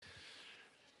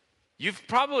You've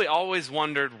probably always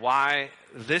wondered why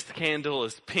this candle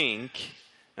is pink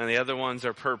and the other ones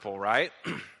are purple, right?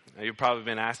 You've probably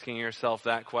been asking yourself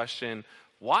that question.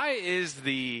 Why is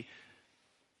the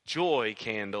joy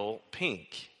candle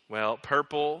pink? Well,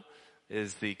 purple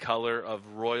is the color of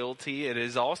royalty. It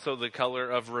is also the color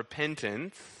of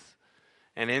repentance.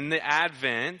 And in the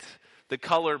Advent, the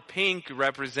color pink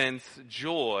represents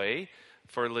joy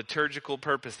for liturgical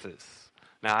purposes.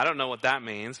 Now, I don't know what that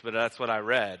means, but that's what I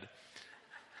read.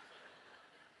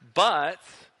 But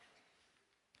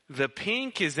the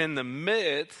pink is in the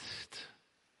midst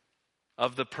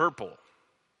of the purple.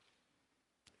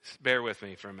 Just bear with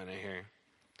me for a minute here.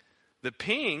 The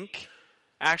pink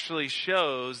actually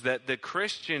shows that the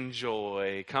Christian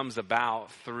joy comes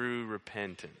about through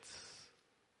repentance.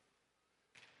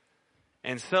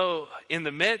 And so, in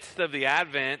the midst of the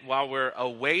Advent, while we're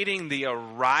awaiting the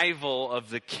arrival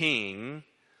of the King,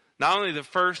 not only the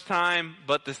first time,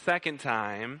 but the second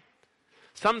time,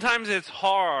 sometimes it's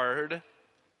hard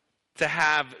to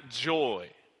have joy.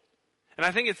 And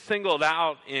I think it's singled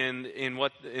out in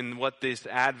what this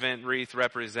Advent wreath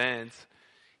represents,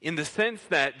 in the sense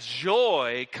that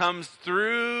joy comes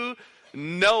through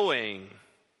knowing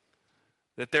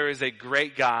that there is a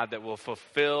great God that will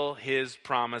fulfill His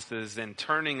promises, and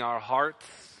turning our hearts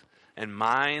and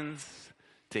minds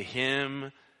to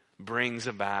Him brings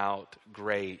about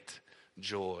great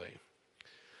joy.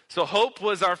 So hope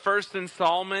was our first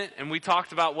installment, and we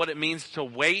talked about what it means to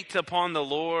wait upon the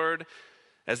Lord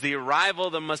as the arrival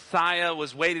of the Messiah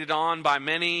was waited on by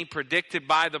many, predicted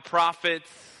by the prophets.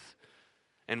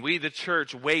 And we, the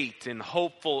church, wait in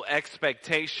hopeful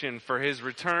expectation for His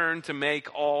return to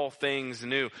make all things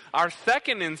new. Our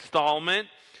second installment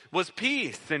was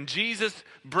peace, and Jesus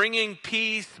bringing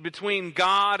peace between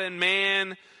God and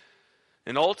man.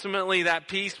 And ultimately that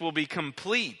peace will be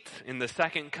complete in the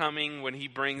second coming, when He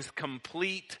brings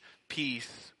complete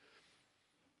peace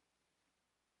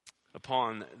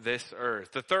upon this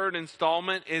earth. The third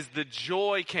installment is the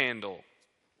joy candle.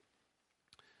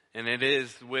 And it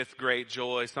is with great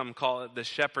joy, some call it the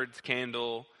shepherd's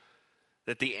candle,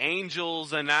 that the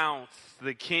angels announce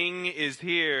the King is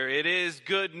here. It is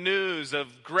good news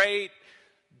of great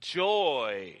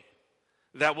joy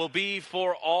that will be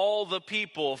for all the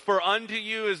people. For unto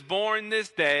you is born this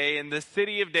day in the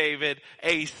city of David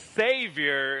a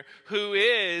Savior, who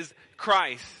is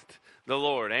Christ the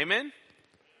Lord. Amen?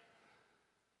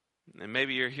 And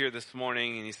maybe you're here this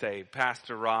morning and you say,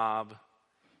 Pastor Rob,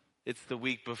 it's the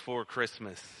week before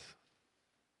Christmas.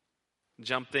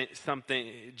 Joy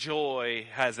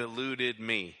has eluded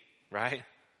me, right?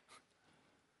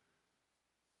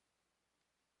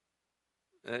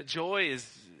 Joy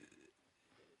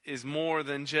is more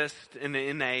than just an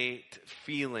innate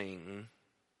feeling.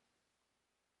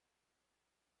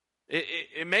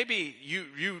 It may be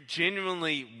you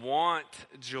genuinely want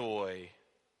joy,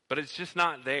 but it's just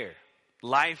not there.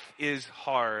 Life is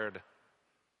hard.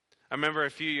 I remember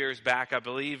a few years back, I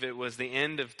believe it was the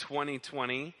end of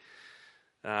 2020.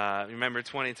 Remember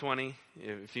 2020?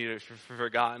 If you've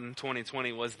forgotten,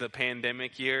 2020 was the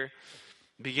pandemic year.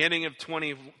 Beginning of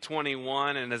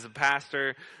 2021, and as a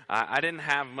pastor, I didn't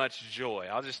have much joy.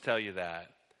 I'll just tell you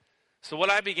that. So what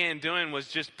I began doing was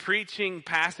just preaching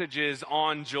passages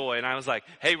on joy. And I was like,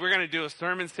 hey, we're going to do a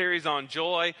sermon series on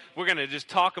joy. We're going to just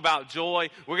talk about joy.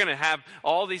 We're going to have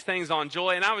all these things on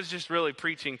joy. And I was just really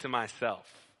preaching to myself,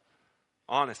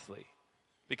 honestly,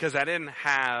 because I didn't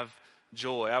have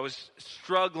joy. I was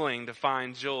struggling to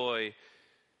find joy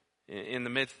in the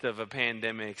midst of a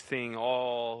pandemic, seeing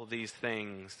all these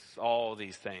things,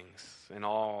 and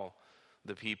all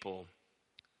the people.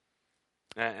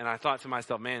 And I thought to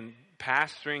myself, man,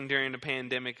 pastoring during the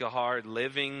pandemic is hard.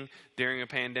 Living during a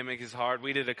pandemic is hard.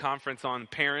 We did a conference on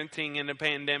parenting in a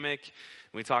pandemic.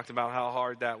 We talked about how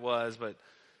hard that was, but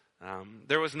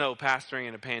there was no pastoring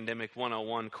in a pandemic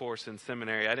 101 course in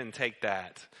seminary. I didn't take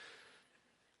that.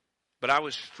 But I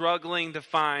was struggling to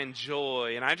find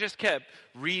joy, and I just kept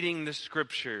reading the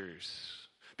scriptures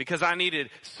because I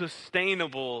needed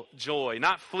sustainable joy,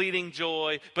 not fleeting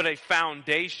joy, but a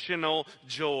foundational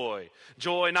joy.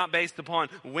 Joy not based upon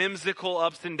whimsical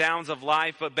ups and downs of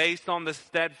life, but based on the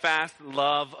steadfast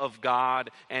love of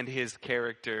God and His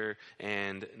character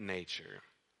and nature.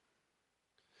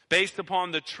 Based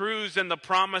upon the truths and the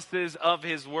promises of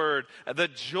His Word. The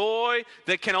joy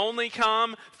that can only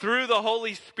come through the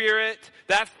Holy Spirit,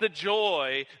 that's the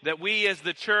joy that we as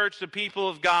the church, the people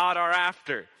of God, are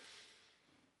after.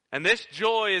 And this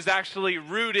joy is actually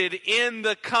rooted in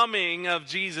the coming of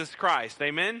Jesus Christ.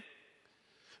 Amen?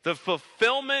 The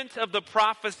fulfillment of the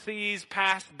prophecies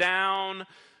passed down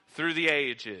through the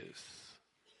ages.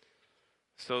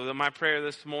 So my prayer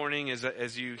this morning is that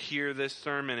as you hear this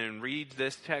sermon and read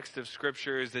this text of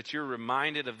Scripture is that you're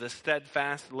reminded of the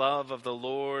steadfast love of the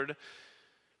Lord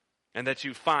and that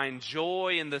you find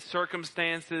joy in the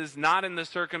circumstances, not in the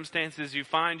circumstances you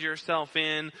find yourself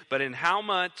in, but in how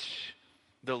much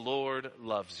the Lord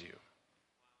loves you.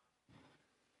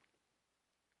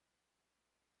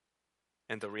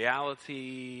 And the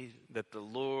reality that the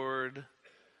Lord,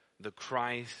 the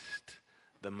Christ,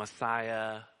 the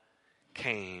Messiah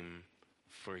came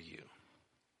for you.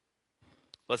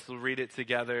 Let's read it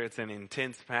together. It's an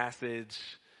intense passage.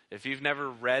 If you've never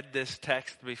read this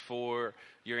text before,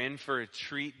 you're in for a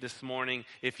treat this morning.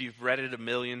 If you've read it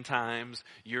 1,000,000 times,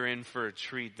 you're in for a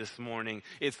treat this morning.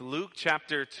 It's Luke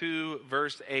chapter 2,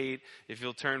 verse 8. If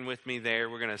you'll turn with me there,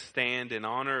 we're going to stand in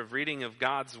honor of reading of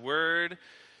God's word.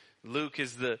 Luke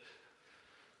is the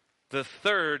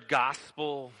third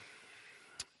gospel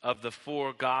of the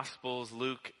 4 gospels.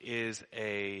 Luke is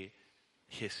a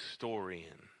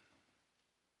historian.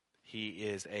 He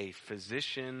is a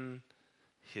physician,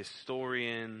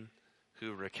 historian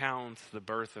who recounts the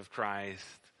birth of Christ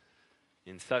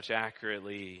in such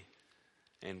accurately,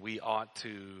 and we ought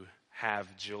to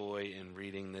have joy in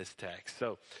reading this text.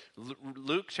 So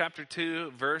Luke chapter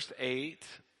 2, verse 8,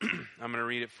 I'm going to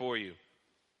read it for you.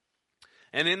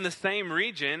 And in the same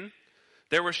region,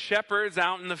 there were shepherds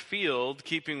out in the field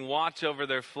keeping watch over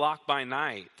their flock by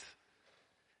night.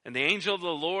 And the angel of the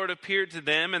Lord appeared to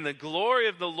them, and the glory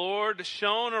of the Lord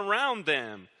shone around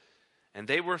them. And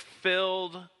they were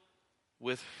filled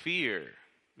with fear.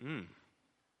 And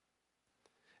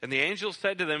the angel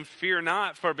said to them, "Fear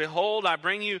not, for behold, I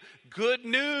bring you good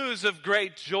news of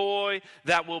great joy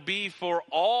that will be for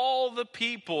all the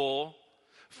people.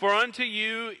 For unto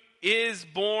you is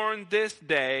born this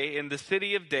day in the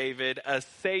city of David a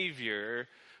Savior,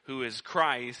 who is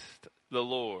Christ the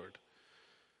Lord.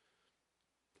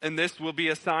 And this will be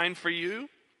a sign for you.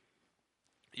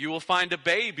 You will find a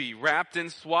baby wrapped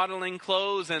in swaddling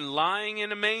clothes and lying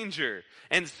in a manger."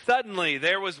 And suddenly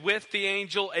there was with the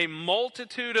angel a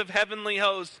multitude of heavenly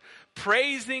hosts,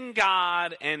 praising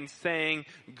God and saying,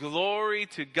 "Glory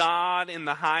to God in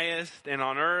the highest, and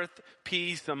on earth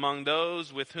peace among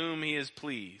those with whom he is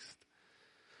pleased."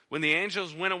 When the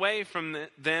angels went away from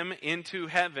them into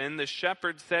heaven, the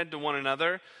shepherds said to one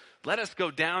another, "Let us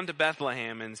go down to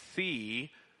Bethlehem and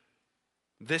see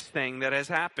this thing that has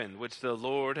happened, which the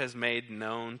Lord has made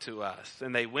known to us."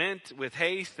 And they went with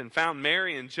haste and found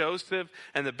Mary and Joseph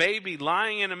and the baby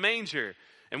lying in a manger.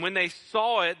 And when they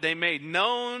saw it, they made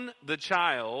known the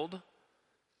child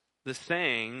the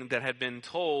saying that had been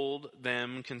told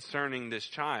them concerning this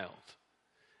child.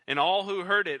 And all who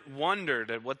heard it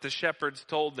wondered at what the shepherds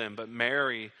told them. But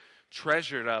Mary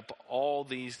treasured up all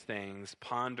these things,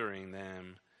 pondering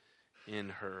them in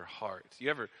her heart.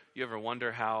 You ever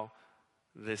wonder how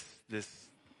this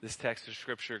text of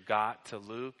Scripture got to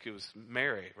Luke? It was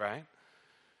Mary, right?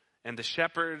 And the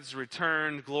shepherds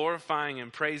returned, glorifying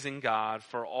and praising God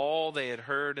for all they had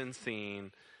heard and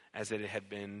seen as it had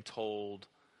been told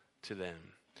to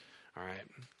them. All right,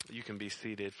 you can be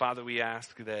seated. Father, we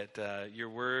ask that your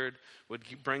word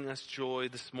would bring us joy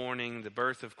this morning. The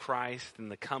birth of Christ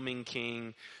and the coming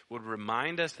King would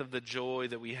remind us of the joy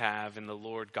that we have in the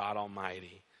Lord God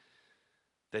Almighty.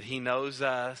 That he knows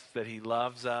us, that he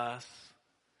loves us,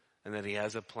 and that he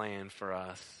has a plan for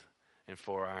us and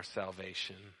for our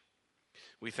salvation.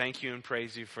 We thank you and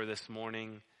praise you for this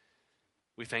morning.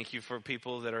 We thank you for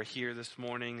people that are here this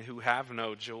morning who have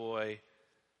no joy.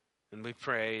 And we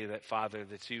pray that, Father,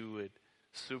 that you would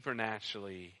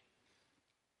supernaturally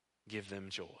give them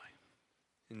joy.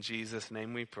 In Jesus'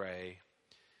 name we pray.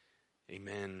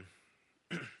 Amen.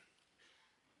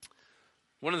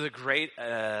 One of the great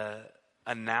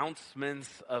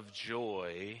announcements of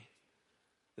joy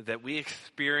that we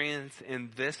experience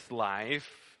in this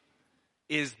life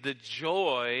is the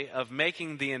joy of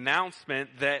making the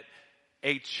announcement that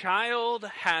a child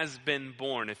has been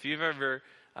born. If you've ever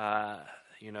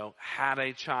had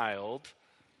a child,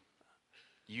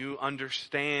 you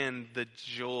understand the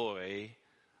joy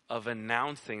of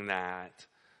announcing that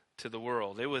to the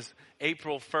world. It was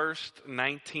April 1st,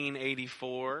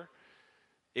 1984.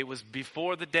 It was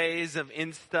before the days of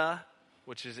Insta,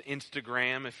 which is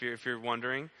Instagram, if you're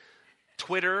wondering.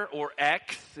 Twitter, or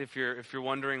X, if you're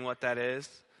wondering what that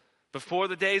is. Before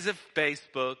the days of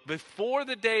Facebook, before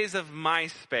the days of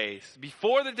MySpace,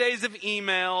 before the days of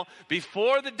email,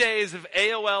 before the days of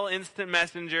AOL Instant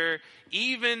Messenger,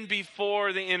 even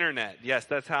before the internet. Yes,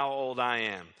 that's how old I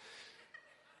am.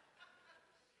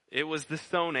 It was the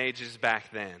Stone Ages back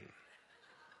then.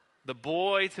 The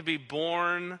boy to be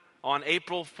born on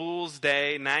April Fool's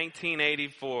Day,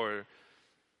 1984.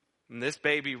 And this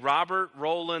baby, Robert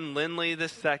Roland Lindley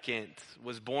II,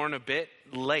 was born a bit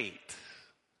late.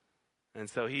 And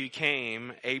so he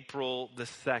came April the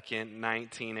 2nd,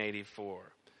 1984.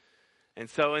 And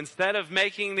so instead of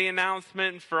making the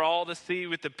announcement for all to see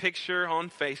with the picture on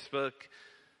Facebook,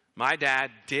 my dad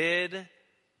did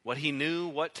what he knew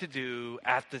what to do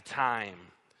at the time.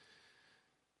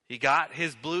 He got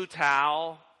his blue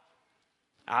towel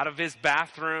out of his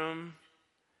bathroom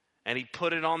and he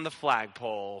put it on the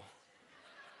flagpole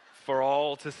for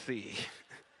all to see.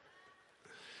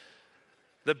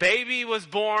 The baby was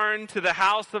born to the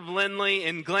house of Lindley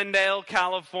in Glendale,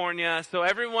 California, so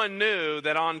everyone knew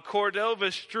that on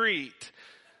Cordova Street,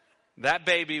 that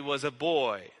baby was a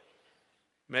boy.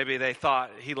 Maybe they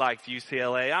thought he liked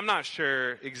UCLA. I'm not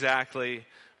sure exactly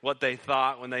what they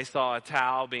thought when they saw a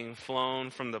towel being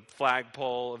flown from the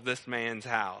flagpole of this man's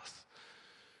house.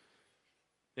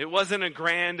 It wasn't a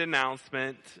grand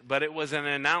announcement, but it was an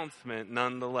announcement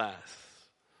nonetheless.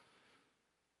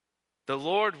 The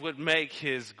Lord would make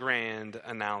his grand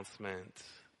announcement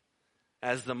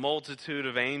as the multitude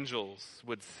of angels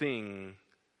would sing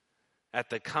at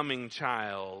the coming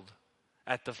child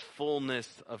at the fullness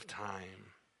of time.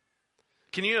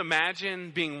 Can you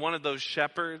imagine being one of those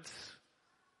shepherds,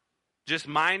 just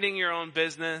minding your own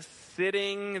business,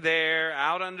 sitting there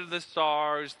out under the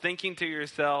stars, thinking to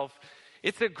yourself,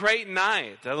 it's a great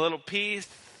night, a little peace,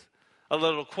 a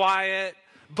little quiet,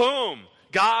 boom!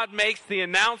 God makes the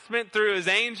announcement through his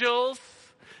angels.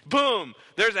 Boom.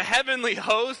 There's a heavenly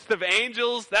host of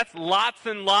angels. That's lots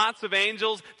and lots of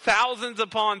angels. Thousands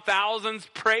upon thousands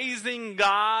praising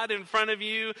God in front of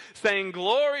you. Saying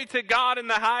glory to God in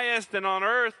the highest and on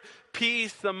earth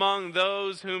peace among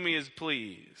those whom he is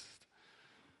pleased.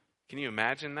 Can you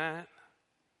imagine that?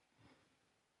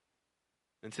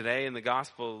 And today in the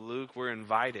Gospel of Luke, we're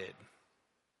invited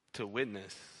to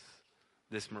witness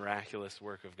this miraculous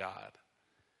work of God.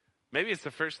 Maybe it's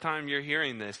the first time you're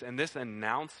hearing this and this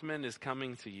announcement is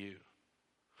coming to you.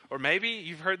 Or maybe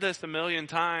you've heard this a million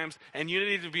times and you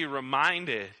need to be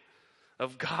reminded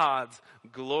of God's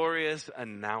glorious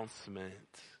announcement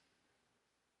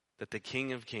that the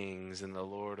King of Kings and the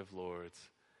Lord of Lords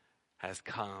has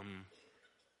come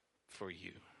for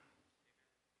you.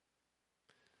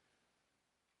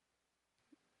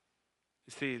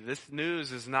 You see, this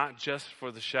news is not just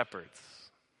for the shepherds.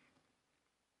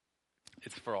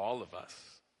 It's for all of us,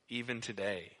 even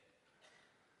today.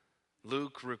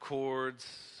 Luke records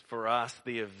for us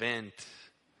the event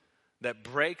that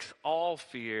breaks all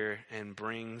fear and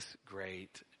brings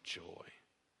great joy.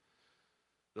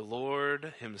 The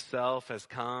Lord himself has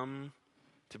come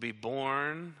to be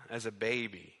born as a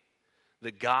baby,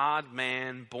 the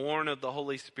God-man born of the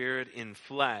Holy Spirit in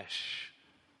flesh,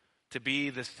 to be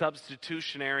the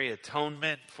substitutionary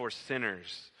atonement for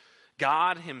sinners.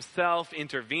 God himself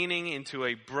intervening into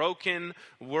a broken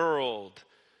world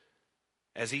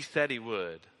as he said he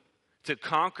would, to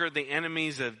conquer the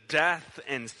enemies of death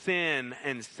and sin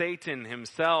and Satan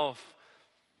himself.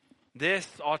 This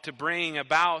ought to bring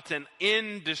about an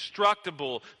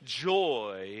indestructible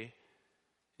joy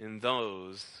in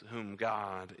those whom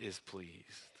God is pleased.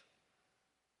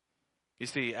 You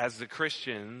see, as the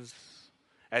Christians,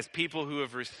 as people who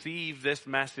have received this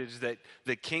message that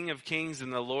the King of Kings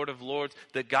and the Lord of Lords,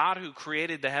 the God who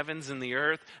created the heavens and the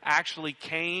earth, actually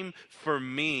came for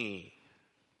me.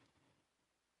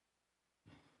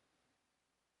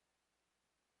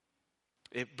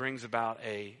 It brings about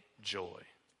a joy.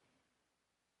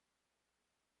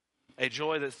 A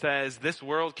joy that says, this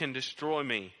world can destroy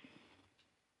me.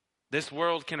 This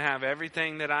world can have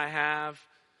everything that I have,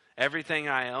 everything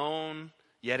I own,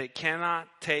 yet it cannot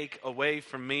take away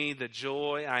from me the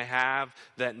joy I have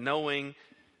that knowing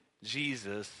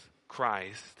Jesus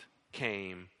Christ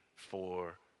came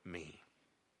for me.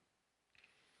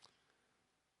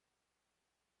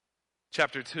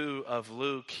 Chapter 2 of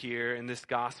Luke here in this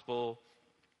gospel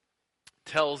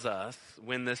tells us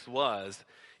when this was.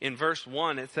 In verse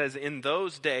 1 it says, in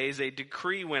those days a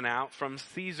decree went out from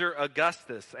Caesar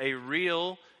Augustus, a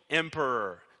real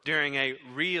emperor, during a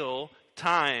real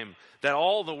time, that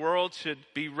all the world should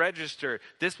be registered.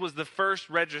 This was the first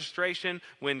registration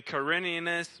when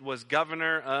Quirinius was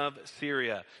governor of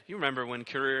Syria. You remember when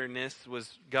Quirinius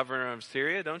was governor of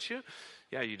Syria, don't you?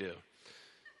 Yeah, you do.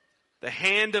 The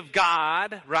hand of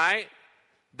God, right?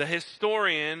 The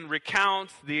historian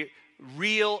recounts the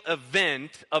real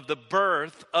event of the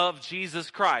birth of Jesus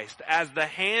Christ, as the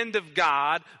hand of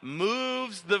God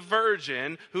moves the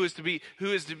virgin who is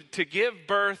to give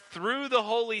birth through the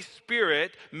Holy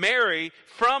Spirit, Mary,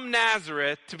 from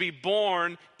Nazareth, to be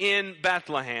born in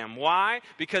Bethlehem. Why?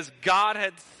 Because God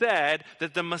had said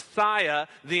that the Messiah,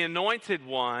 the anointed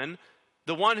one,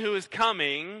 the one who is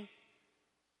coming,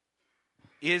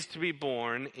 is to be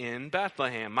born in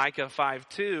Bethlehem. Micah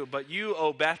 5:2, but you,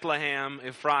 O Bethlehem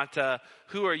Ephratah,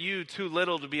 who are you too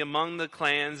little to be among the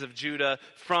clans of Judah?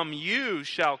 From you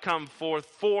shall come forth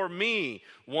for me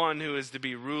one who is to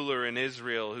be ruler in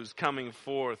Israel, whose coming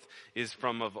forth is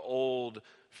from of old,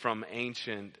 from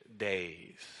ancient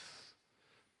days.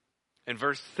 In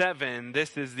verse 7,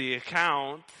 this is the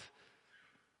account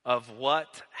of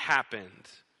what happened.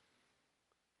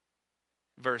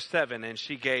 Verse 7, and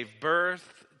she gave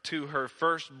birth to her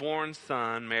firstborn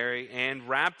son, Mary, and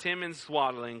wrapped him in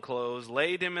swaddling clothes,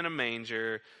 laid him in a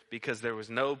manger, because there was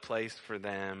no place for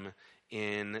them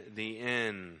in the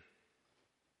inn.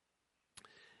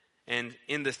 And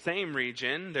in the same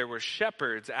region, there were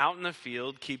shepherds out in the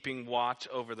field, keeping watch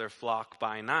over their flock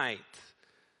by night.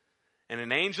 And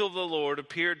an angel of the Lord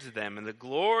appeared to them, and the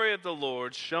glory of the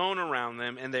Lord shone around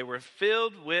them, and they were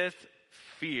filled with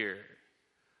fear.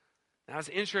 Now it's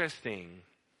interesting.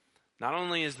 Not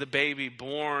only is the baby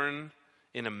born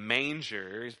in a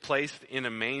manger, he's placed in a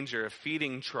manger, a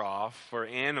feeding trough for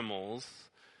animals.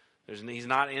 He's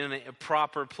not in a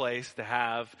proper place to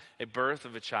have a birth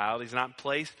of a child. He's not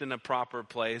placed in a proper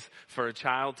place for a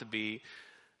child to be,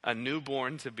 a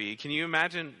newborn to be. Can you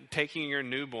imagine taking your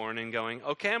newborn and going,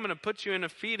 okay, I'm going to put you in a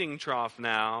feeding trough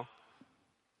now?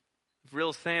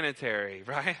 Real sanitary,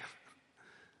 right?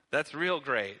 That's real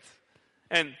great.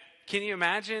 And can you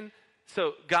imagine?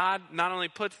 So God not only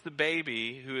puts the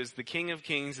baby, who is the King of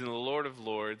Kings and the Lord of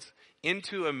Lords,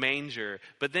 into a manger,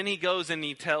 but then he goes and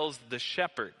he tells the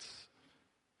shepherds.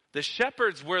 The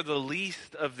shepherds were the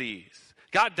least of these.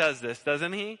 God does this,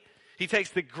 doesn't he? He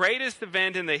takes the greatest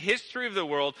event in the history of the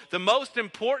world, the most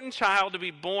important child to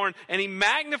be born, and he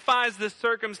magnifies the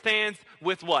circumstance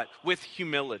with what? With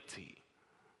humility.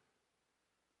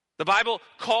 The Bible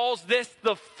calls this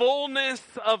the fullness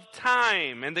of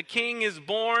time, and the king is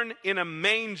born in a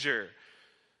manger.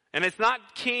 And it's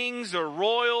not kings or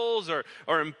royals or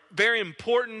very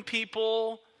important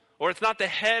people, or it's not the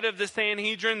head of the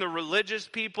Sanhedrin, the religious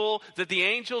people that the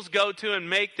angels go to and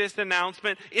make this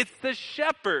announcement. It's the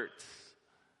shepherds.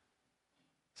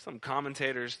 Some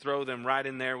commentators throw them right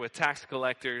in there with tax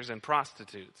collectors and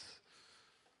prostitutes.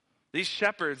 These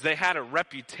shepherds, they had a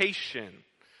reputation.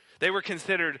 They were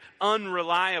considered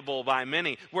unreliable by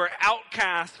many, were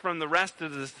outcasts from the rest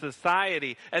of the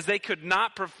society, as they could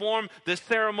not perform the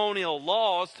ceremonial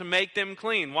laws to make them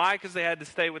clean. Why? Because they had to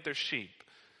stay with their sheep.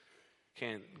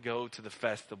 Can't go to the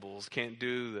festivals, can't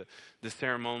do the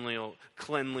ceremonial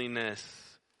cleanliness.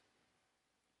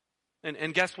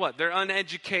 And guess what? They're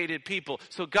uneducated people.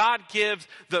 So God gives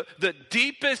the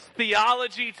deepest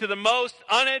theology to the most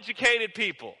uneducated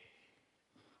people.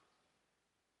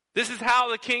 This is how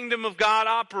the kingdom of God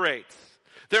operates.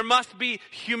 There must be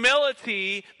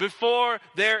humility before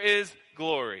there is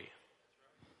glory.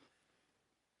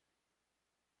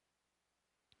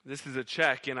 This is a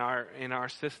check in our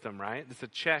system, right? It's a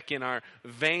check in our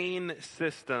vain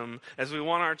system, as we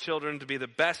want our children to be the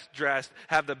best dressed,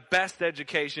 have the best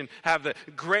education, have the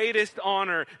greatest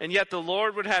honor, and yet the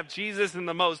Lord would have Jesus in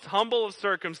the most humble of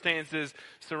circumstances,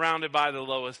 surrounded by the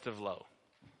lowest of low.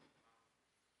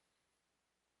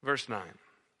 Verse 9.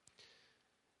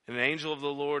 And an angel of the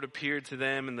Lord appeared to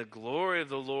them, and the glory of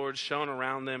the Lord shone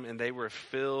around them, and they were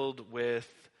filled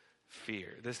with fear.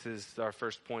 This is our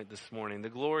first point this morning. The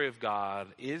glory of God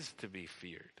is to be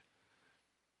feared.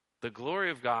 The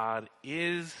glory of God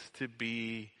is to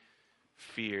be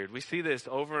feared. We see this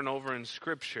over and over in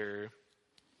Scripture,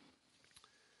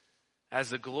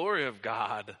 as the glory of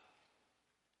God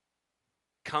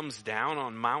comes down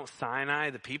on Mount Sinai.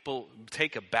 The people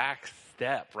take a back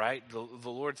step, right? The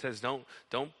Lord says, don't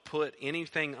put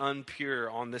anything impure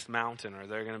on this mountain, or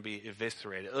they're going to be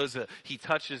eviscerated. He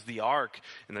touches the ark,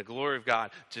 and the glory of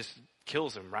God just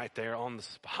kills him right there on the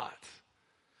spot.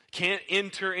 Can't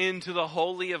enter into the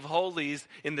Holy of Holies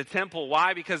in the temple.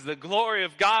 Why? Because the glory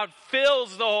of God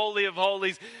fills the Holy of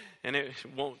Holies, and it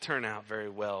won't turn out very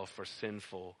well for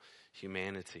sinful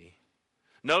humanity.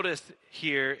 Notice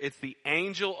here, it's the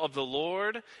angel of the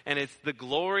Lord, and it's the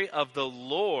glory of the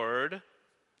Lord.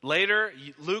 Later,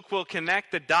 Luke will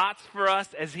connect the dots for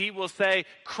us as he will say,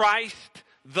 Christ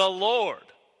the Lord.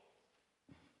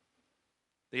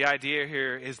 The idea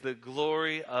here is the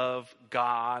glory of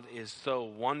God is so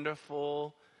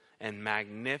wonderful and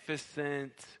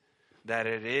magnificent that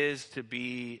it is to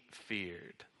be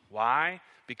feared. Why?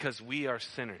 Because we are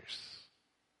sinners.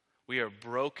 We are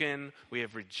broken. We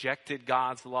have rejected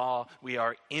God's law. We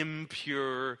are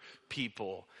impure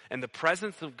people. And the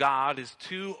presence of God is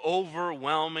too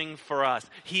overwhelming for us.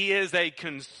 He is a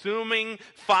consuming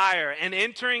fire. And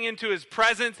entering into his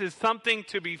presence is something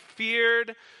to be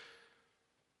feared.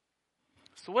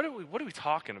 So what are we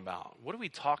talking about? What are we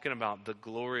talking about the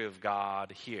glory of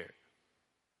God here?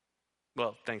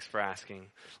 Well, thanks for asking.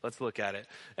 Let's look at it.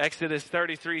 Exodus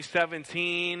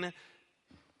 33:17.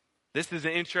 This is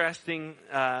an interesting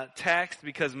text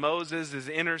because Moses is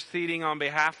interceding on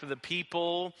behalf of the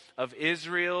people of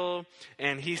Israel.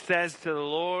 And he says to the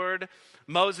Lord,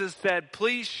 Moses said,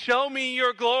 "Please show me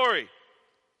your glory."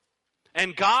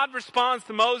 And God responds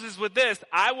to Moses with this,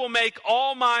 "I will make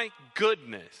all my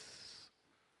goodness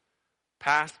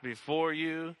pass before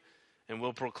you and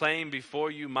will proclaim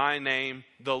before you my name,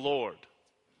 the Lord.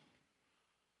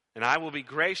 And I will be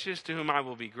gracious to whom I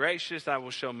will be gracious. I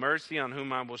will show mercy on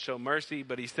whom I will show mercy."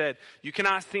 But he said, "You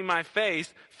cannot see my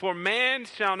face, for man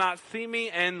shall not see me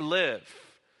and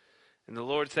live." And the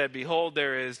Lord said, "Behold,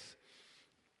 there is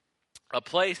a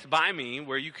place by me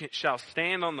where you shall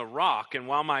stand on the rock. And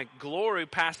while my glory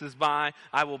passes by,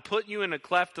 I will put you in a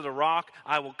cleft of the rock.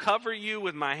 I will cover you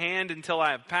with my hand until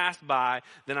I have passed by.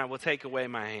 Then I will take away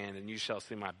my hand, and you shall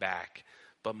see my back,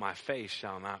 but my face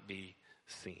shall not be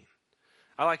seen."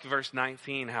 I like verse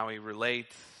 19, how he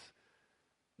relates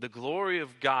the glory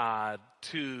of God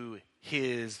to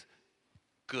his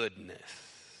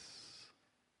goodness.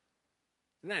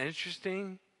 Isn't that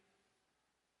interesting?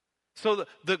 So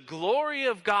the glory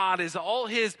of God is all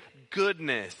his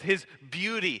goodness, his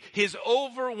beauty, his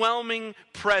overwhelming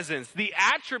presence, the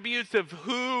attributes of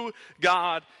who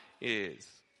God is.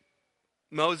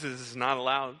 Moses is not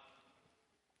allowed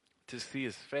to see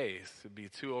his face. It would be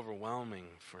too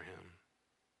overwhelming for him.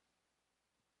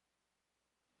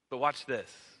 But watch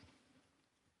this.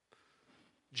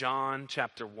 John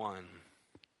chapter 1,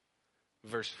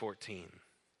 verse 14.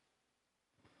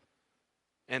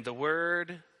 "And the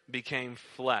Word became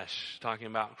flesh," talking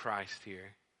about Christ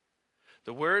here.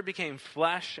 "The Word became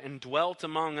flesh and dwelt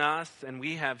among us, and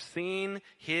we have seen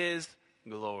his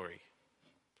glory.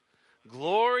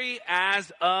 Glory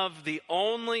as of the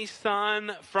only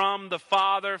Son from the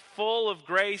Father, full of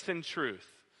grace and truth."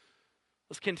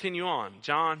 Let's continue on.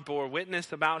 "John bore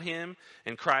witness about him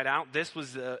and cried out, 'This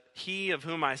was he of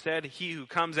whom I said, he who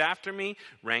comes after me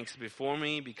ranks before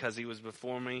me because he was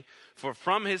before me. For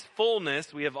from his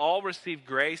fullness we have all received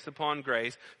grace upon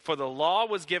grace. For the law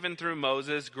was given through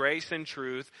Moses, grace and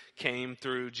truth came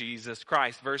through Jesus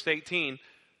Christ.'" Verse 18,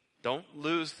 don't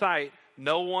lose sight.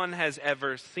 "No one has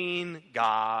ever seen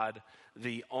God,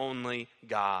 the only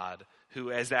God, who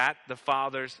is at the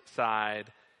Father's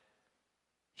side.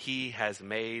 He has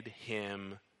made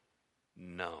him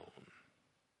known."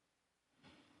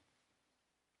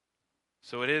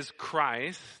 So it is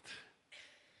Christ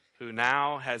who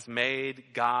now has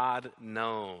made God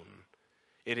known.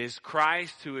 It is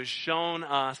Christ who has shown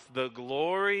us the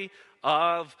glory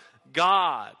of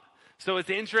God. So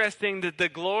it's interesting that the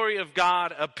glory of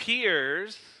God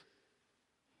appears.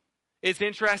 It's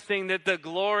interesting that the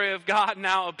glory of God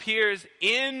now appears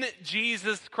in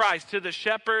Jesus Christ to the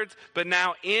shepherds, but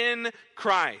now in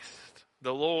Christ,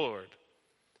 the Lord.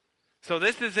 So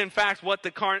this is in fact what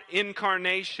the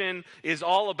incarnation is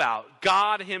all about.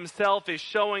 God himself is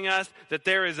showing us that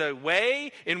there is a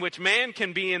way in which man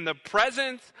can be in the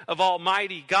presence of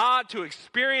Almighty God to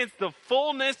experience the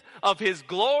fullness of his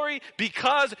glory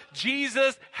because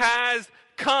Jesus has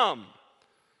come.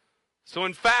 So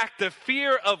in fact, the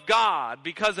fear of God,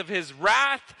 because of his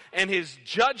wrath and his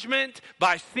judgment,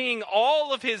 by seeing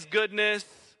all of his goodness,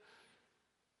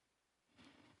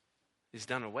 is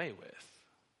done away with.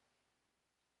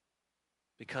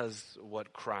 Because of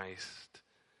what Christ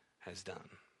has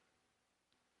done.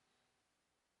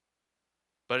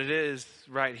 But it is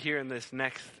right here in this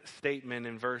next statement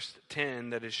in verse 10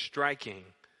 that is striking.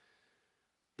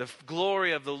 The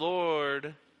glory of the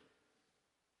Lord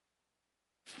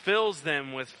fills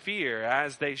them with fear,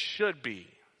 as they should be,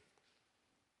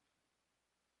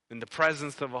 in the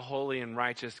presence of a holy and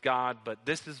righteous God. But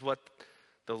this is what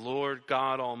the Lord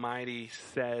God Almighty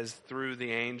says through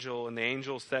the angel. "And the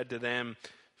angel said to them,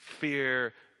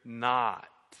 'Fear not.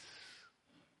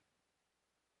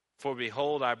 For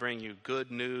behold, I bring you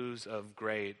good news of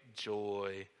great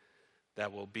joy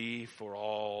that will be for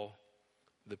all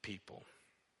the people.'"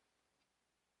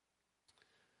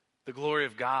 The glory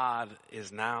of God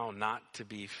is now not to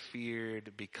be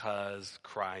feared because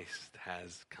Christ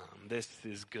has come. This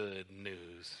is good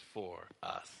news for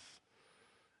us.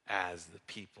 as the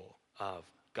people of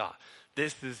God.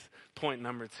 This is point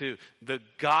number 2. The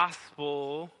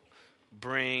gospel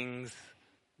brings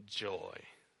joy.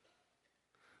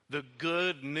 The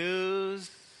good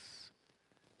news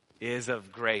is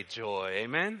of great joy.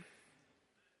 Amen?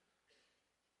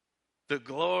 The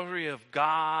glory of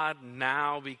God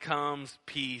now becomes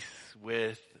peace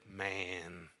with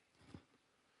man.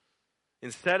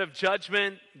 Instead of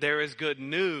judgment, there is good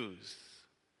news.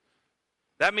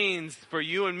 That means for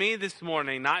you and me this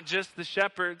morning, not just the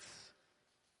shepherds.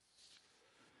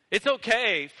 It's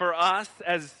okay for us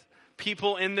as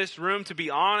people in this room to be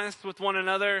honest with one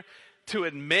another, to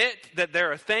admit that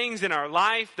there are things in our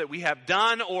life that we have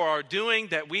done or are doing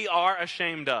that we are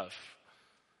ashamed of.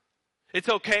 It's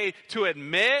okay to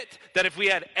admit that if we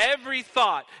had every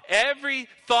thought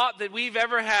that we've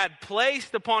ever had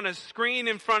placed upon a screen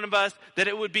in front of us, that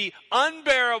it would be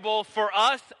unbearable for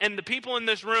us and the people in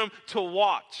this room to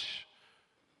watch.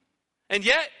 And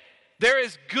yet, there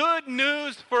is good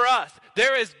news for us.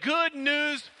 There is good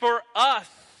news for us.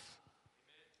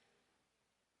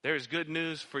 There is good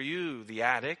news for you, the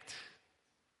addict.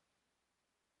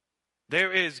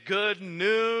 There is good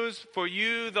news for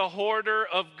you, the hoarder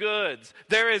of goods.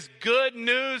 There is good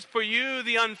news for you,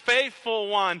 the unfaithful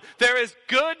one. There is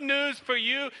good news for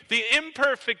you, the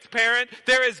imperfect parent.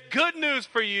 There is good news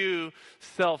for you,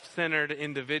 self-centered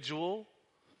individual.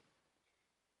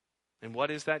 And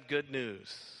what is that good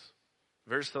news?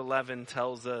 Verse 11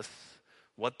 tells us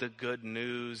what the good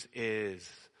news is.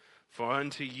 For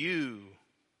unto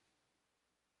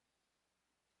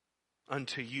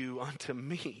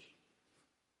me,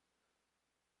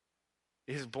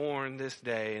 is born this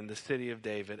day in the city of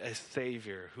David a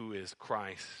Savior who is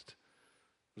Christ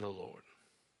the Lord.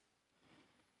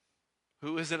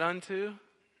 Who is it unto?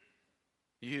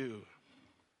 You,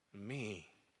 me,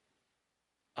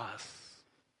 us.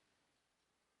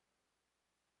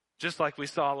 Just like we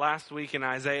saw last week in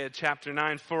Isaiah chapter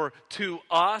 9, for to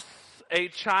us a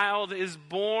child is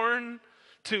born,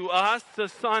 to us the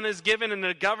Son is given, and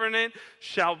the government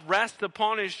shall rest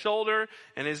upon his shoulder,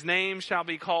 and his name shall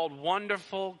be called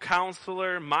Wonderful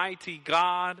Counselor, Mighty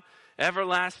God,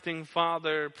 Everlasting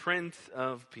Father, Prince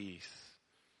of Peace.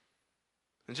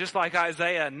 And just like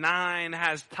Isaiah 9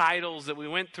 has titles that we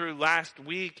went through last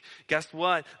week, guess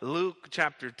what? Luke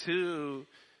chapter 2,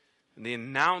 the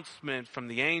announcement from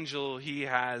the angel, he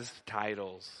has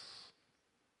titles.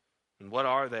 And what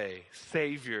are they?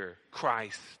 Savior,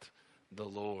 Christ the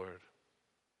Lord.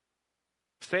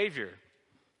 Savior.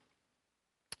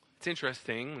 It's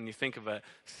interesting when you think of a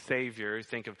Savior, you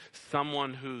think of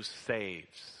someone who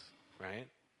saves, right?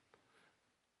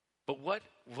 But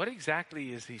what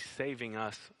exactly is he saving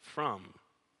us from?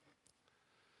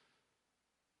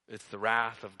 It's the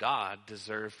wrath of God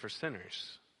deserved for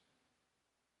sinners.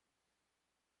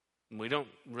 We don't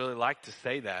really like to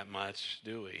say that much,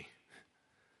 do we?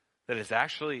 That it's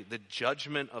actually the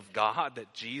judgment of God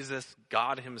that Jesus,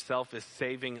 God himself, is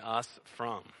saving us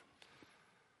from.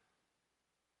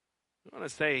 We want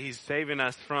to say he's saving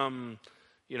us from,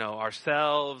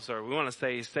 ourselves, or we want to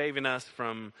say he's saving us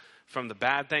from the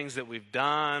bad things that we've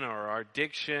done, or our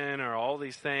addiction, or all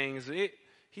these things.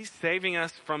 He's saving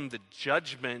us from the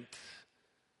judgment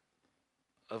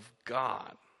of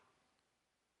God.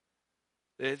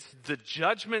 It's the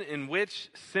judgment in which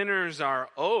sinners are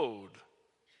owed.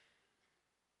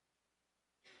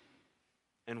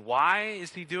 And why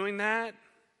is he doing that?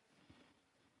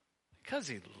 Because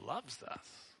he loves us.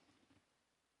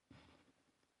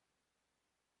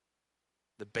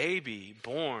 The baby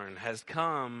born has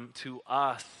come to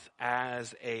us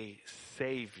as a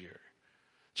Savior.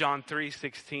 John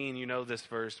 3:16, you know this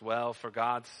verse well. For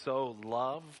God so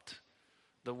loved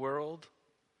the world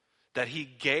that he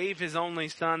gave his only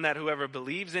Son, that whoever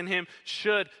believes in him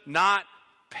should not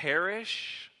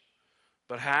perish,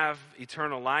 but have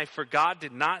eternal life. For God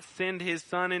did not send his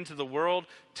Son into the world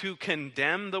to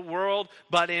condemn the world,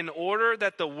 but in order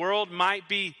that the world might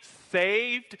be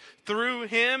saved through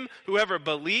him. Whoever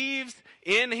believes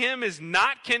in him is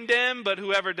not condemned, but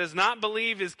whoever does not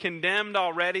believe is condemned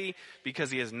already,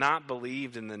 because he has not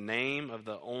believed in the name of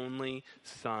the only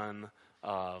Son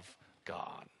of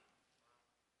God.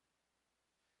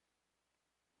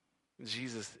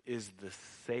 Jesus is the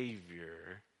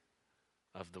Savior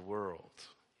of the world.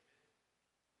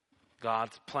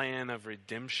 God's plan of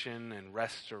redemption and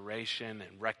restoration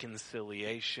and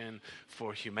reconciliation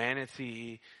for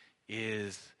humanity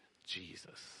is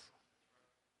Jesus.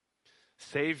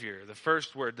 Savior, the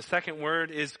first word. The second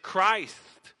word is Christ.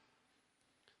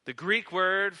 The Greek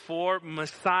word for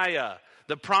Messiah,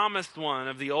 the promised one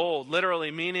of the old, literally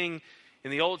meaning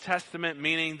in the Old Testament,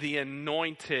 meaning the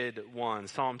anointed one.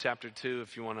 Psalm chapter 2,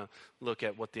 if you want to look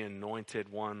at what the anointed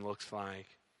one looks like.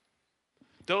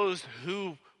 Those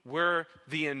who were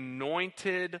the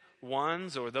anointed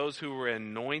ones, or those who were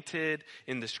anointed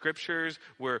in the scriptures,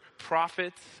 were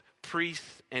prophets,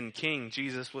 priests, and king.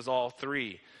 Jesus was all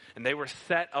three. And they were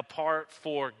set apart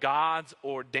for God's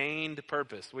ordained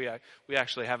purpose. We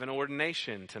actually have an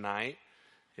ordination tonight.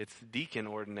 It's deacon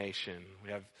ordination.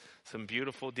 We have some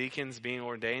beautiful deacons being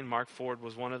ordained. Mark Ford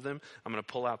was one of them. I'm going to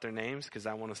pull out their names because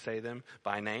I want to say them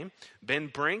by name. Ben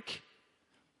Brink,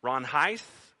 Ron Heiss,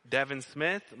 Devin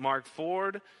Smith, Mark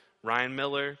Ford, Ryan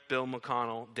Miller, Bill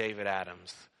McConnell, David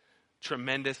Adams.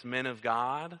 Tremendous men of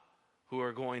God who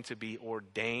are going to be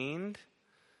ordained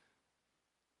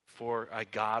for a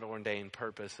God-ordained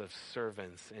purpose of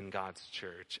servants in God's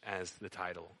church as the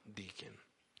title deacon.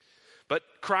 But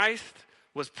Christ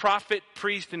was prophet,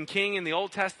 priest, and king in the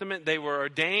Old Testament. They were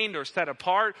ordained or set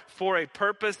apart for a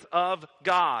purpose of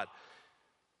God.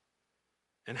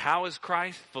 And how is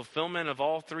Christ fulfillment of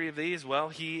all three of these? Well,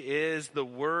 he is the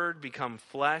Word become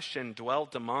flesh and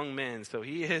dwelt among men. So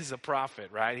he is a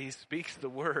prophet, right? He speaks the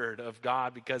word of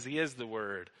God because he is the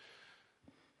Word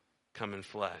come in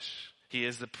flesh. He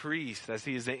is the priest, as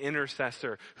he is the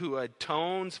intercessor who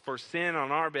atones for sin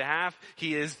on our behalf.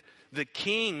 He is the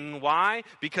king. Why?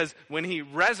 Because when he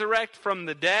resurrects from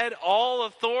the dead, all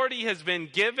authority has been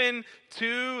given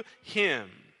to him.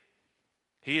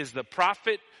 He is the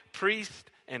prophet, priest,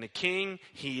 and a king.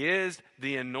 He is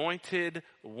the anointed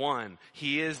one.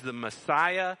 He is the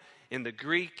Messiah. In the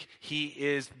Greek, he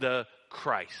is the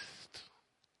Christ.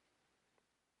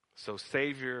 So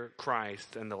Savior,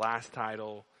 Christ, and the last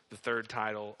title, the third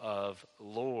title of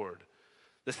Lord.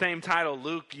 The same title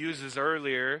Luke uses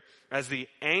earlier as the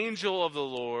angel of the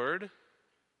Lord,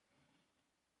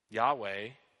 Yahweh,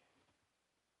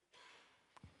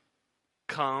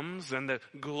 comes, and the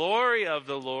glory of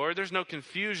the Lord, there's no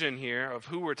confusion here of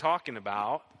who we're talking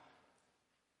about,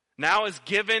 now is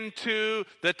given to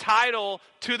the title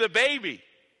to the baby.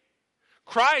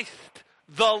 Christ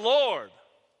the Lord.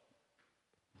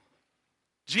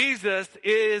 Jesus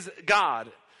is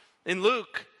God. In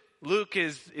Luke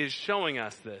is showing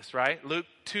us this, right? Luke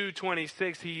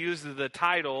 2:26, he uses the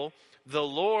title, the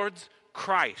Lord's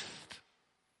Christ.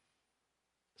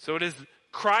 So it is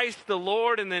Christ the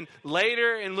Lord, and then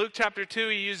later in Luke chapter 2,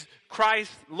 he used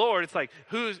Christ Lord. It's like,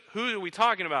 who are we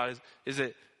talking about? Is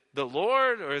it the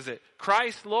Lord, or is it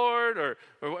Christ Lord, or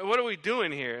what are we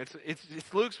doing here?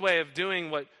 It's Luke's way of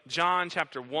doing what John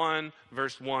chapter 1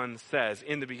 verse 1 says.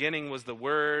 In the beginning was the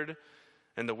Word,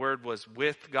 and the Word was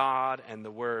with God, and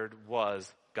the Word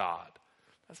was God.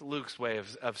 That's Luke's way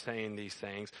of saying these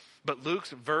things. But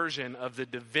Luke's version of the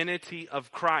divinity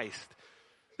of Christ,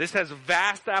 this has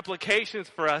vast applications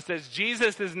for us as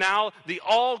Jesus is now the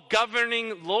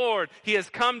all-governing Lord. He has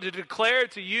come to declare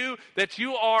to you that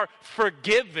you are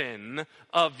forgiven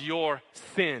of your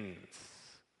sins.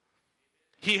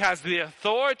 He has the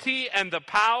authority and the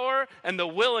power and the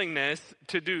willingness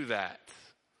to do that.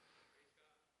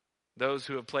 Those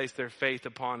who have placed their faith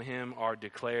upon him are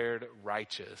declared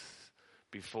righteous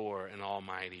before an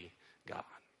almighty God.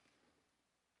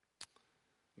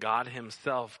 God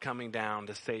himself coming down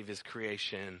to save his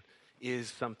creation is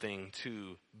something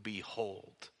to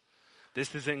behold.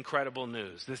 This is incredible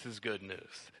news. This is good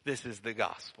news. This is the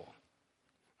gospel.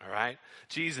 All right?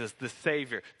 Jesus, the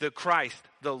Savior, the Christ,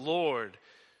 the Lord,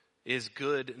 is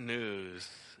good news,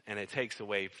 and it takes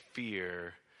away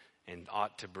fear and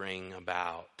ought to bring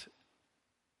about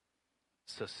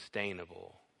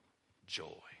sustainable joy.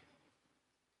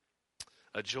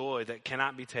 A joy that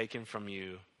cannot be taken from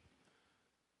you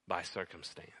by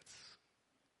circumstance.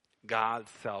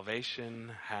 God's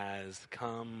salvation has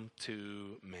come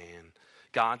to man.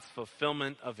 God's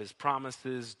fulfillment of his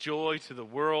promises, joy to the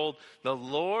world. The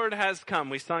Lord has come.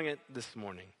 We sung it this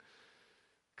morning.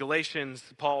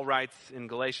 Paul writes in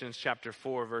Galatians chapter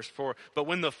 4, verse 4, but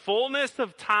when the fullness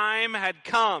of time had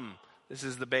come, this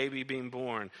is the baby being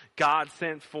born, God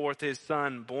sent forth his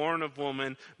Son, born of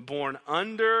woman, born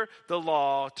under the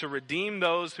law, to redeem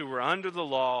those who were under the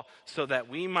law, so that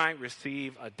we might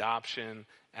receive adoption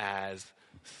as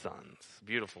sons.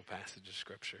 Beautiful passage of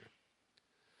Scripture.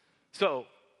 So,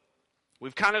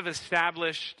 we've kind of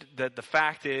established that the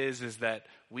fact is that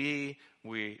we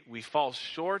fall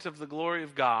short of the glory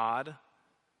of God.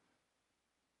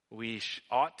 We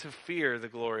ought to fear the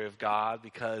glory of God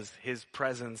because his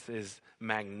presence is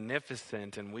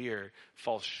magnificent and we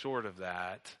fall short of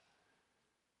that.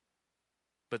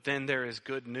 But then there is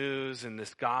good news in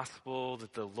this gospel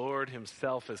that the Lord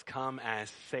himself has come as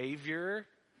Savior.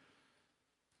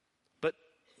 But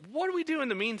what do we do in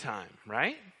the meantime,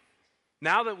 right?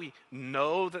 Now that we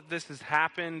know that this has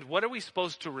happened, what are we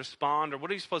supposed to respond, or what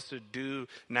are we supposed to do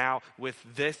now with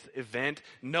this event,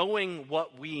 knowing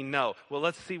what we know? Well,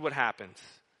 let's see what happens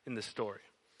in the story.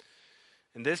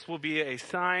 And this will be a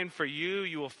sign for you.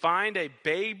 You will find a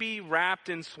baby wrapped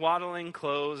in swaddling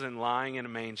clothes and lying in a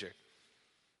manger.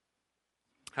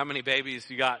 How many babies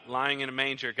you got lying in a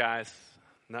manger, guys?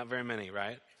 Not very many,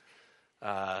 right?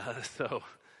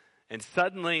 And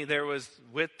suddenly there was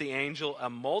with the angel a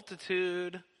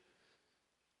multitude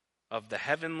of the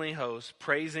heavenly host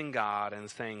praising God and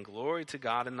saying, "Glory to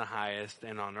God in the highest,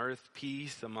 and on earth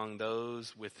peace among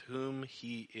those with whom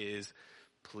he is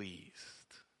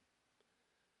pleased."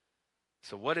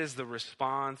 So what is the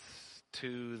response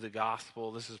to the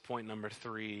gospel? This is point number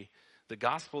 3. The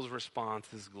gospel's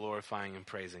response is glorifying and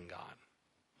praising God.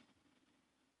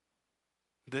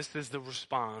 This is the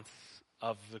response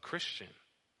of the Christian.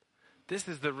 This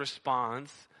is the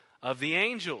response of the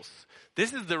angels.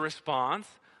 This is the response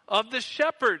of the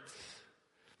shepherds.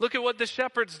 Look at what the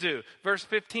shepherds do. Verse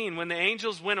 15, when the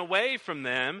angels went away from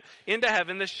them into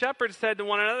heaven, the shepherds said to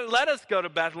one another, "Let us go to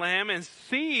Bethlehem and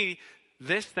see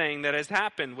this thing that has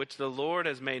happened, which the Lord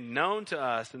has made known to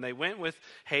us." And they went with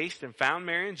haste and found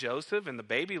Mary and Joseph and the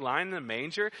baby lying in the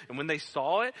manger. And when they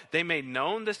saw it, they made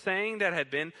known the saying that had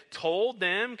been told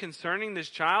them concerning this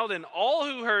child. And all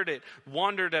who heard it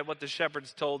wondered at what the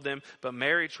shepherds told them. But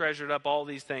Mary treasured up all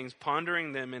these things,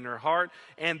 pondering them in her heart.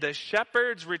 And the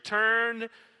shepherds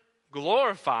returned,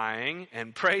 glorifying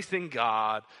and praising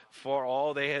God for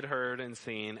all they had heard and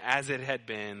seen, as it had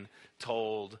been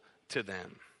told to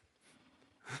them.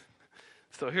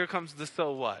 So here comes the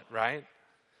so what, right?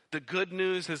 The good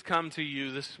news has come to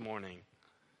you this morning.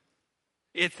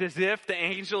 It's as if the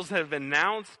angels have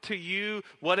announced to you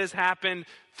what has happened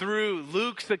through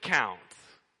Luke's account.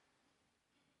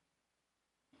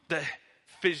 The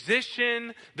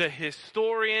physician, the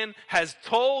historian, has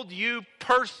told you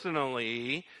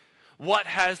personally what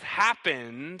has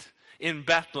happened in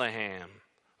Bethlehem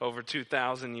over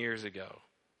 2,000 years ago.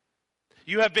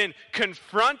 You have been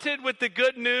confronted with the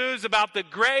good news about the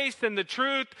grace and the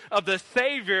truth of the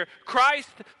Savior, Christ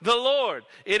the Lord.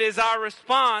 It is our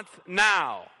response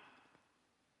now.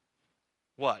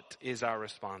 What is our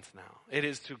response now? It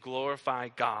is to glorify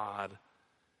God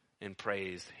and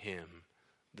praise Him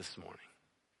this morning.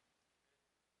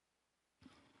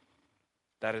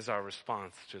 That is our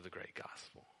response to the great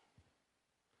gospel.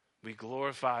 We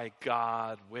glorify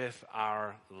God with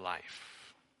our life.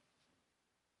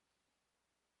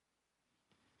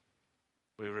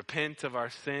 We repent of our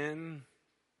sin.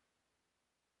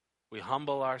 We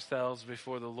humble ourselves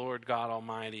before the Lord God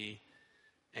Almighty,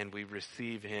 and we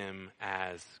receive Him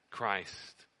as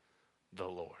Christ the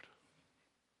Lord.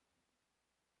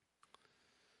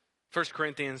 1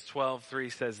 Corinthians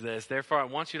 12:3 says this, "Therefore I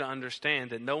want you to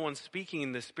understand that no one speaking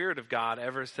in the Spirit of God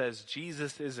ever says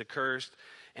Jesus is accursed,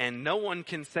 and no one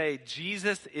can say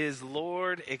Jesus is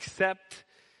Lord except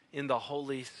in the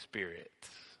Holy Spirit."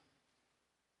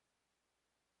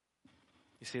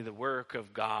 You see, the work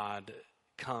of God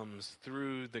comes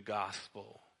through the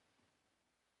gospel,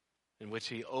 in which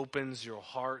He opens your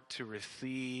heart to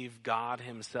receive God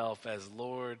Himself as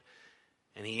Lord,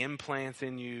 and He implants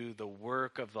in you the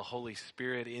work of the Holy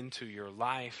Spirit into your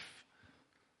life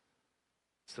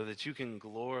so that you can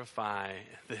glorify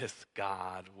this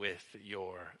God with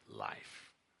your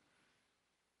life.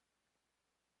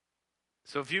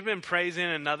 So if you've been praising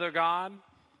another God,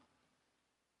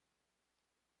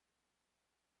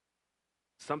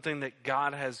 something that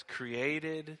God has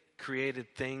created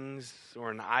things,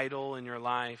 or an idol in your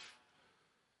life,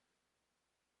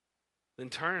 then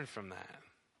turn from that.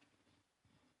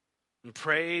 And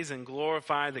praise and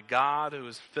glorify the God who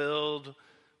is filled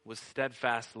with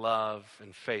steadfast love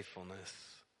and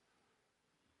faithfulness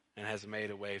and has made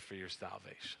a way for your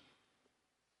salvation.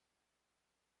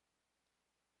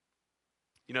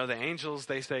 You know, the angels,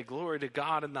 they say, "Glory to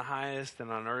God in the highest,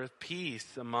 and on earth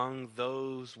peace among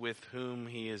those with whom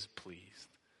He is pleased."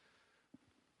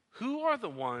 Who are the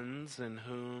ones in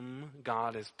whom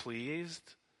God is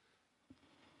pleased?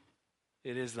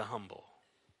 It is the humble,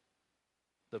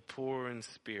 the poor in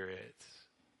spirit,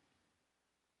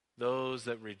 those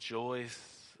that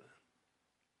rejoice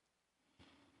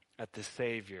at the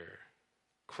Savior,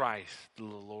 Christ the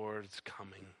Lord's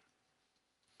coming.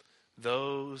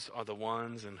 Those are the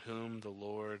ones in whom the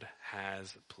Lord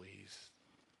has pleased.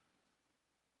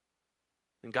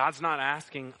 And God's not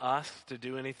asking us to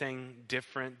do anything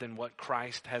different than what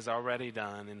Christ has already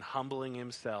done in humbling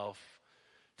Himself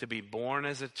to be born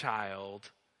as a child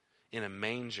in a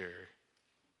manger,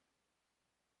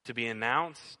 to be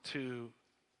announced to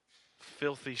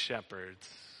filthy shepherds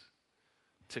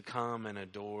to come and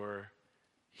adore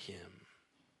him.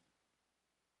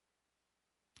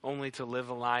 Only to live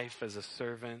a life as a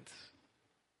servant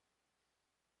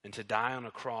and to die on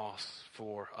a cross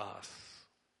for us.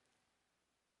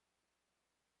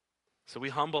 So we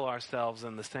humble ourselves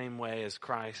in the same way as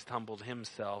Christ humbled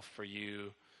himself for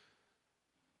you.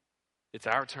 It's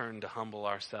our turn to humble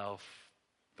ourselves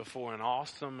before an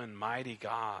awesome and mighty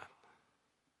God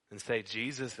and say,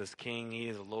 Jesus is King, he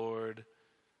is Lord,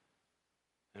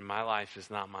 and my life is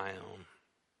not my own.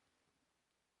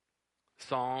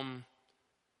 Psalm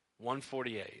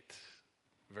 148,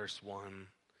 verse 1.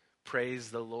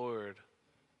 Praise the Lord.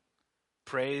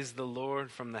 Praise the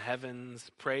Lord from the heavens.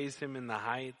 Praise him in the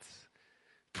heights.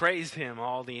 Praise him,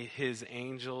 all his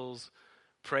angels.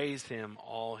 Praise him,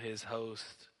 all his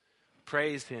host.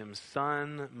 Praise him,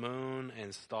 sun, moon,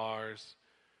 and stars.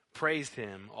 Praise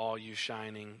him, all you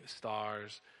shining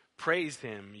stars. Praise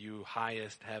him, you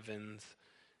highest heavens,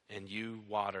 and you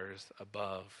waters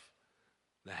above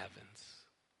the heavens.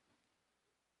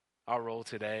 Our role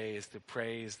today is to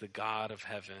praise the God of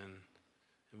heaven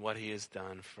and what he has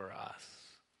done for us.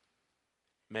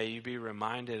 May you be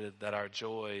reminded that our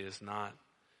joy is not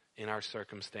in our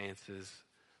circumstances,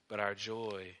 but our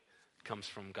joy comes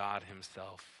from God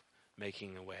himself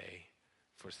making a way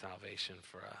for salvation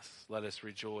for us. Let us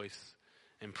rejoice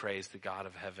and praise the God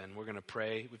of heaven. We're going to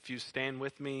pray. If you stand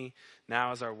with me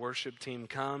now as our worship team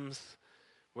comes,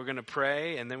 we're going to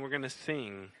pray and then we're going to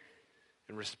sing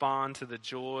and respond to the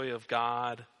joy of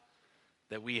God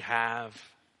that we have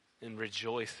in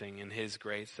rejoicing in his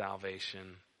great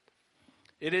salvation.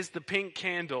 It is the pink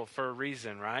candle for a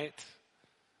reason, right?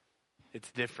 It's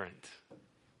different.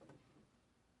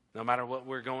 No matter what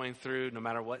we're going through, no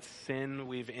matter what sin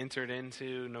we've entered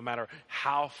into, no matter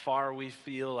how far we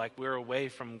feel like we're away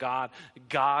from God,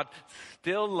 God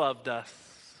still loved us.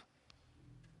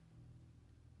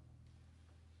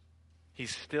 He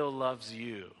still loves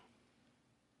you.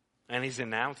 And he's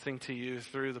announcing to you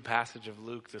through the passage of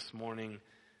Luke this morning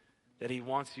that he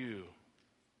wants you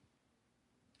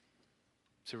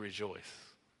to rejoice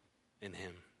in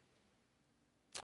him.